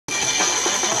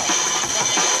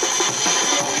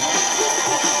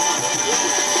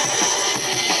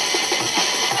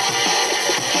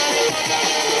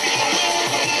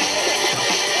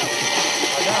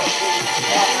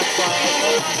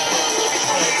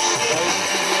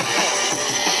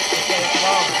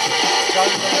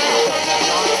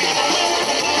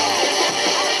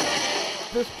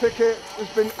This picket has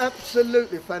been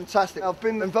absolutely fantastic. I've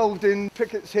been involved in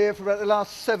pickets here for about the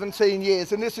last 17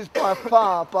 years, and this is by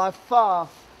far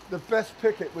the best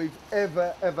picket we've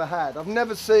ever had. I've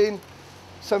never seen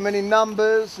so many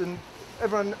numbers and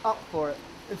everyone up for it,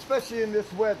 especially in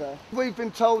this weather. We've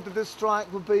been told that this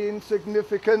strike will be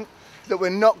insignificant, that we're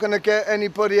not going to get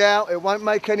anybody out, it won't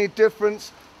make any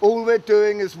difference. All we're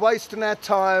doing is wasting our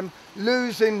time,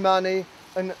 losing money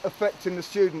and affecting the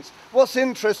students. What's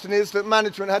interesting is that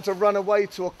management had to run away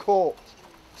to a court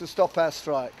to stop our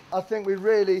strike. I think we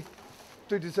really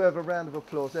do deserve a round of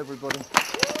applause, everybody.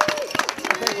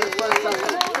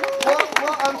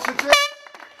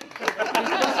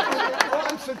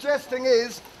 What I'm suggesting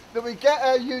is that we get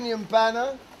our union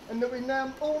banner and that we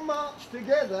now all march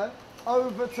together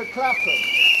over to Clapham.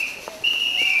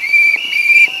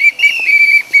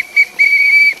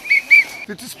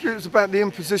 The dispute is about the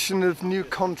imposition of new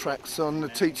contracts on the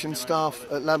teaching staff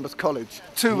at Lambeth College.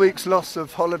 2 weeks loss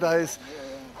of holidays,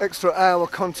 extra hour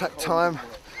contact time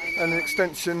and an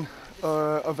extension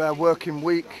of our working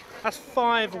week. That's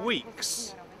 5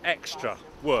 weeks extra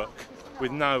work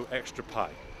with no extra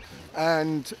pay.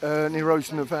 And an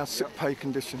erosion of our sick pay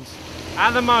conditions.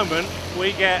 At the moment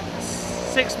we get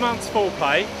 6 months full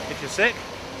pay if you're sick,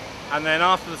 and then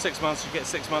after the 6 months you get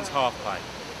 6 months half pay.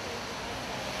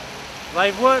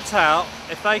 They've worked out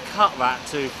if they cut that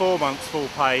to 4 months full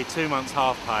pay, 2 months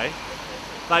half pay,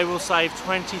 they will save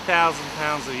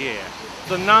 £20,000 a year.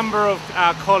 The number of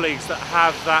our colleagues that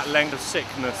have that length of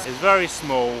sickness is very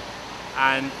small,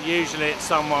 and usually it's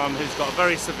someone who's got a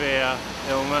very severe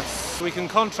illness. We can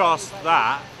contrast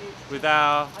that with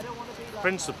our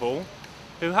principal,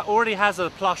 who already has a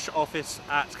plush office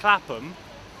at Clapham,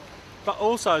 but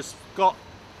also got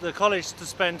the college to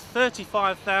spend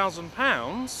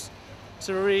 £35,000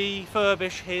 to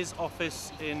refurbish his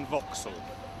office in Vauxhall.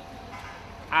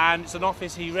 And it's an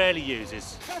office he rarely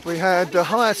uses. We had the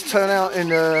highest turnout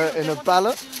in a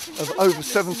ballot of over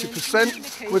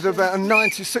 70%, with about a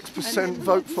 96%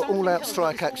 vote for all-out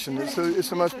strike action. It's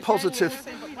the most positive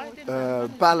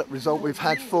ballot result we've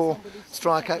had for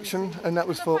strike action, and that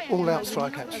was for all-out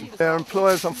strike action. Our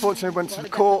employers unfortunately went to the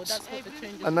courts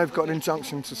and they've got an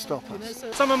injunction to stop us.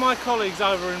 Some of my colleagues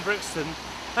over in Brixton,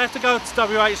 they have to go to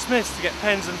W.H. Smith's to get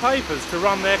pens and papers to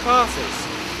run their classes,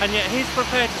 and yet he's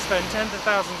prepared to spend tens of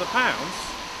thousands of pounds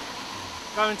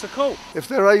going to court. If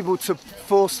they're able to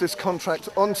force this contract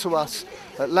onto us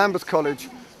at Lambeth College,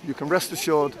 you can rest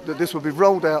assured that this will be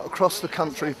rolled out across the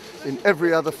country in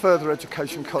every other further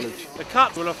education college. The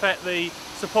cut will affect the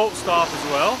support staff as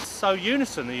well, so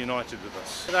UNISON are united with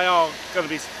us. They are going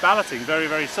to be balloting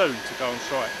very soon to go on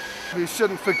strike. We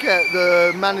shouldn't forget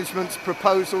the management's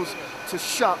proposals to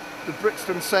shut the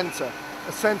Brixton Centre,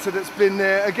 a centre that's been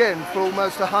there again for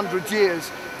almost 100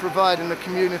 years, providing the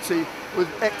community with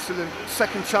excellent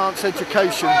second chance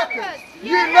education.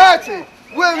 United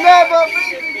will never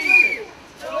be defeated!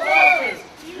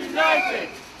 United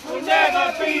will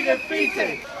never be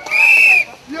defeated!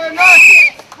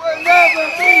 United will never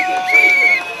be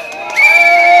defeated!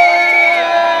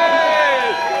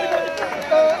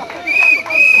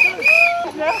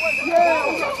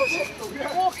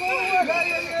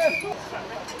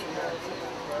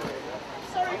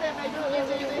 Sorry that they don't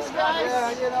do this, guys.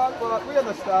 Yeah, you know, but we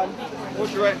understand. What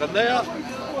do you reckon there?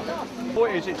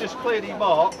 What is it? Just clearly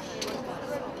marks.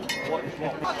 What? I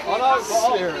know,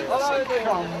 but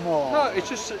Come on. no, it's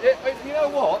just, you know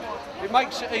what? It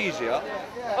makes it easier.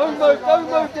 Who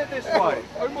moved it this way?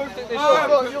 Who moved it this way?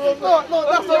 Look,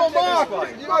 that's your mark.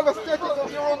 You know the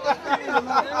stickers, you're on that.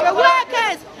 The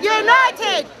workers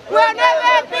united will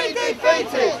never be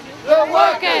defeated. The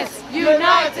workers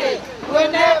united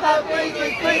will never be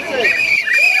defeated.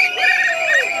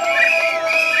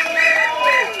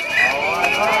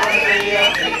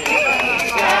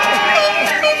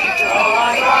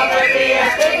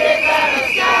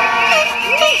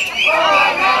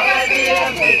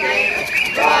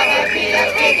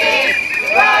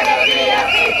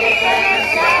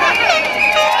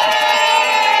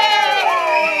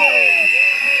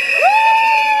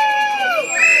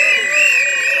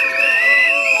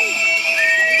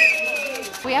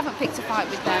 We haven't picked a fight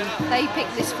with them. They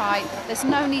picked this fight. There's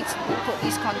no need to put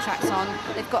these contracts on.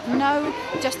 They've got no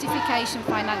justification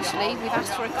financially. We've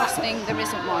asked for a costing, there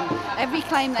isn't one. Every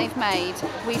claim they've made,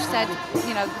 we've said,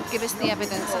 you know, give us the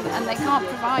evidence, and they can't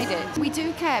provide it. We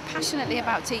do care passionately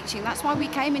about teaching. That's why we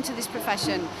came into this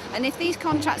profession. And if these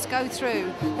contracts go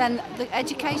through, then the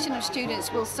education of students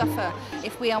will suffer.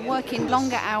 If we are working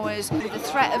longer hours with the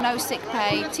threat of no sick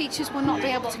pay, teachers will not be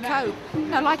able to cope. You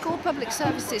know, like all public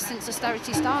services since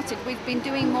austerity started, started, we've been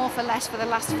doing more for less for the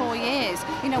last 4 years.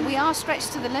 You know, we are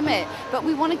stretched to the limit, but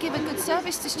we want to give a good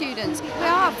service to students. We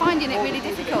are finding it really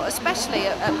difficult, especially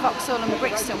at Vauxhall and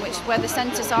Brixton, where the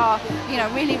centres are, you know,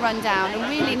 really run down and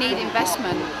really need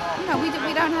investment. You know,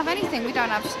 we don't have anything. We don't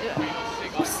have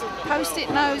post-it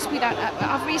notes.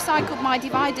 I've recycled my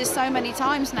dividers so many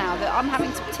times now that I'm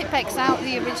having to Tipex out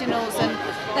the originals and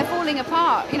they're falling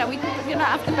apart. You know, we don't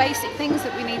have the basic things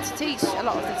that we need to teach a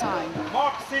lot of the time.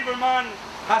 Mark Silverman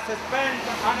has spent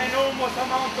an enormous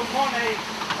amount of money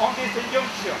on this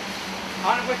injunction,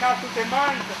 and we have to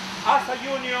demand as a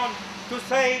union to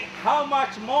say how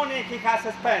much money he has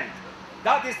spent.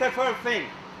 That is the first thing.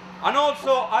 And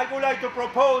also I would like to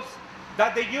propose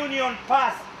that the union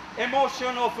pass a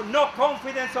motion of no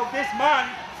confidence of this man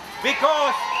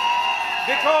because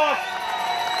we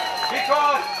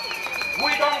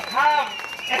don't have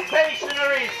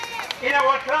stationaries in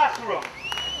our classroom.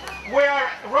 We are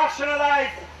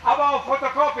rationalized about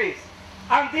photocopies,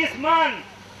 and this man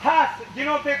has, you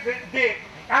know,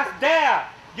 has there,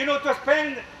 you know, to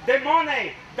spend the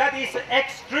money that is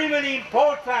extremely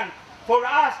important for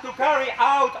us to carry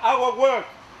out our work,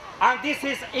 and this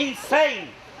is insane.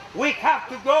 We have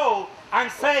to go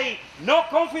and say no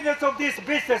confidence of this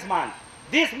businessman.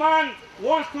 This man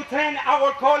wants to turn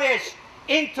our college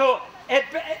into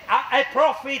a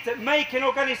profit-making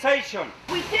organization.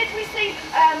 We did receive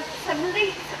a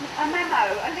leaked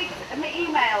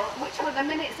email, which were the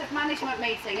minutes of management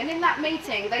meeting, and in that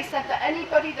meeting they said that any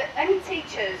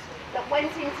teachers that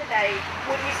went in today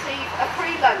would receive a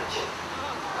free lunch.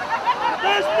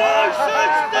 There's no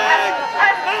such thing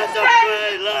as a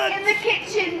free lunch! In the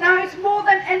kitchen knows more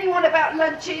than anyone about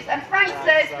lunches, and Frank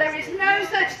says there is no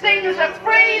such thing as a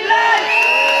free lunch!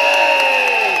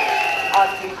 I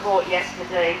was in court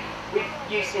yesterday with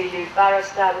UCU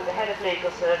barrister, with the head of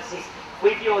legal services,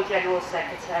 with your general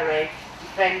secretary,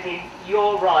 defending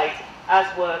your right as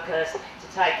workers to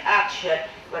take action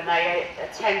when they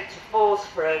attempt to force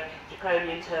through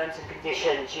draconian terms and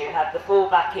conditions. You have the full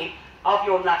backing of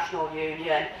your national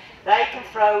union. They can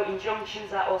throw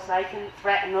injunctions at us, they can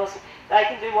threaten us, they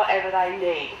can do whatever they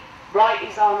need. Right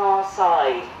is on our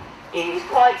side. It is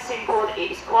quite simple,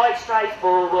 it is quite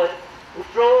straightforward.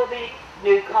 Withdraw the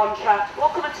new contract, we'll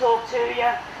come and talk to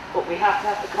you, but we have to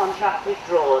have the contract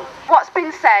withdrawn. What's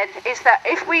been said is that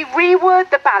if we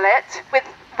reword the ballot with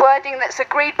wording that's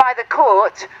agreed by the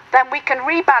court, then we can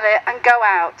reballot and go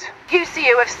out.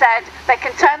 UCU have said they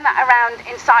can turn that around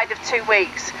inside of 2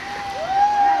 weeks.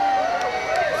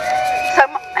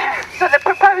 So the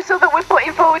proposal that we're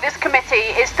putting forward as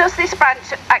committee is, does this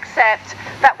branch accept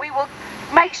that we will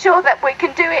make sure that we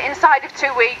can do it inside of 2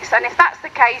 weeks, and if that's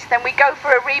the case then we go for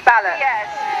a reballot? Yes.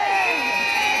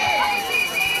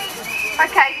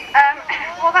 Okay,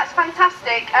 well that's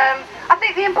fantastic. I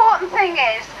think the important thing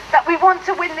is that we want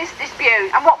to win this dispute,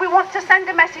 and what we want to send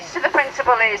a message to the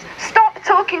principal is stop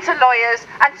talking to lawyers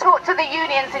and talk to the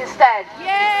unions instead.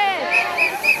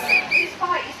 Yes! This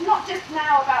fight is not just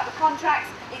now about the contracts,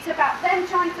 it's about them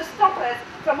trying to stop us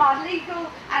from our legal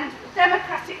and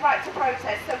democratic right to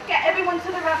protest. So get everyone to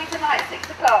the rally tonight at 6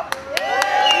 o'clock.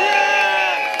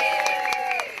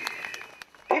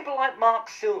 People like Mark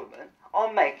Silverman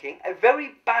are making a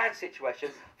very bad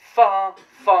situation far,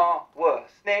 far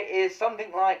worse. There is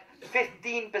something like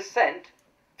 15%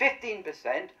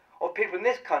 of people in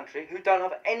this country who don't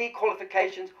have any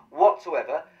qualifications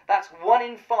whatsoever. That's 1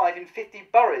 in 5 in 50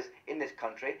 boroughs in this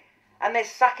country. And they're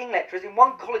sacking lecturers in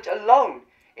one college alone.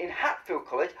 In Hatfield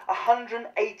College,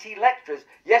 180 lecturers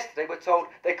yesterday were told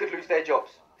they could lose their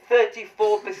jobs.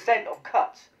 34% of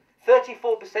cuts.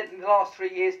 34% in the last 3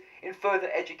 years in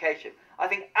further education. I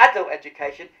think adult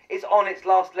education is on its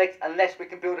last legs unless we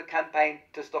can build a campaign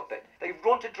to stop it. They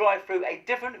want to drive through a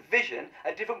different vision,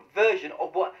 a different version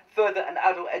of what further and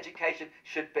adult education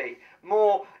should be.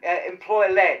 More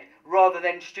employer-led rather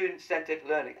than student-centred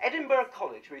learning. Edinburgh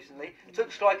College recently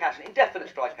took strike action, indefinite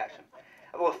strike action,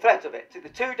 or threat of it. Took the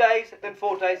 2 days, then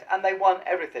 4 days, and they won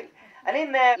everything. And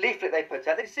in their leaflet they put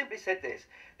out, they simply said this: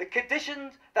 the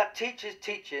conditions that teachers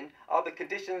teaching are the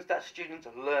conditions that students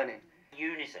are learning.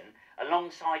 UNISON,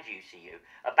 alongside UCU,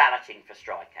 are balloting for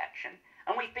strike action,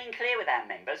 and we've been clear with our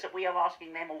members that we are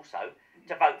asking them also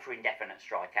to vote for indefinite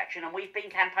strike action, and we've been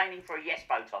campaigning for a yes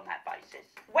vote on that basis.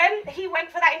 When he went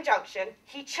for that injunction,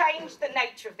 he changed the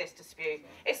nature of this dispute.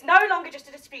 It's no longer just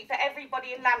a dispute for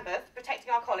everybody in Lambeth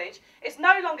protecting our college. It's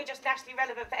no longer just nationally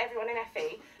relevant for everyone in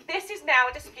FE. This is now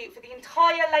a dispute for the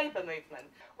entire Labour movement.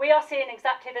 We are seeing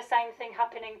exactly the same thing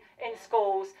happening in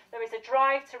schools. There is a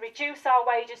drive to reduce our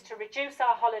wages, to reduce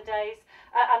our holidays,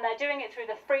 and they're doing it through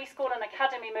the Free School and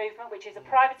Academy movement, which is a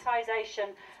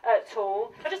privatisation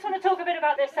tool. I just want to talk a bit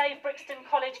about the Save Brixton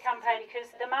College campaign, because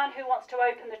the man who wants to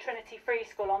open the Trinity Free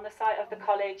School on the site of the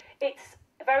college, it's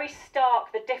very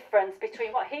stark, the difference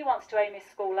between what he wants to aim his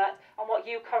school at and what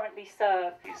you currently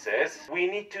serve. He says we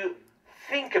need to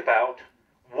think about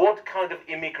what kind of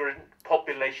immigrant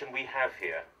population we have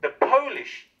here. The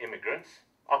Polish immigrants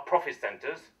are profit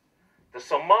centres. The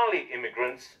Somali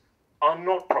immigrants are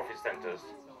not profit centres.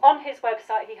 On his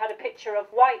website, he had a picture of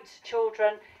white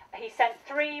children. He sent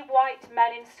 3 white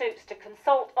men in suits to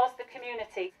consult us, the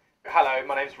community. Hello,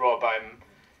 my name's Rob. I'm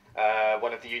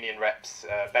one of the union reps,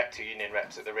 Vector union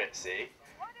reps at the Ritzy.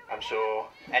 I'm sure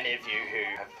any of you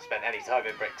who have spent any time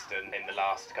in Brixton in the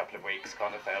last couple of weeks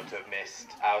can't have failed to have missed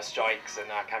our strikes and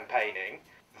our campaigning.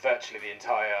 Virtually the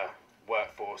entire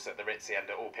workforce at the Ritzy and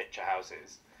at all picture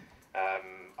houses are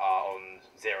on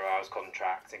 0 hours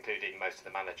contracts, including most of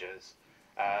the managers.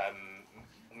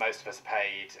 Most of us are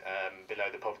paid below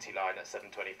the poverty line at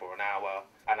 £7.24 an hour,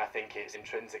 and I think it's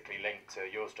intrinsically linked to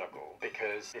your struggle,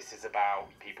 because this is about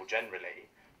people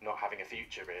generally not having a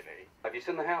future, really. Have you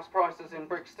seen the house prices in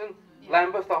Brixton?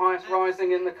 Lambeth, the highest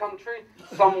rising in the country?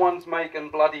 Someone's making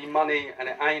bloody money and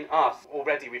it ain't us.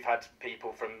 Already we've had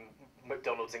people from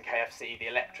McDonald's and KFC, the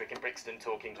Electric in Brixton,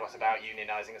 talking to us about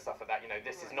unionising and stuff like that. You know,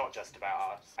 this is not just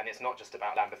about us, and it's not just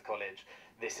about Lambeth College.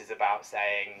 This is about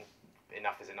saying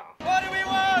enough is enough. What do we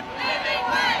want? Living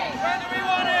wage! When do we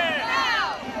want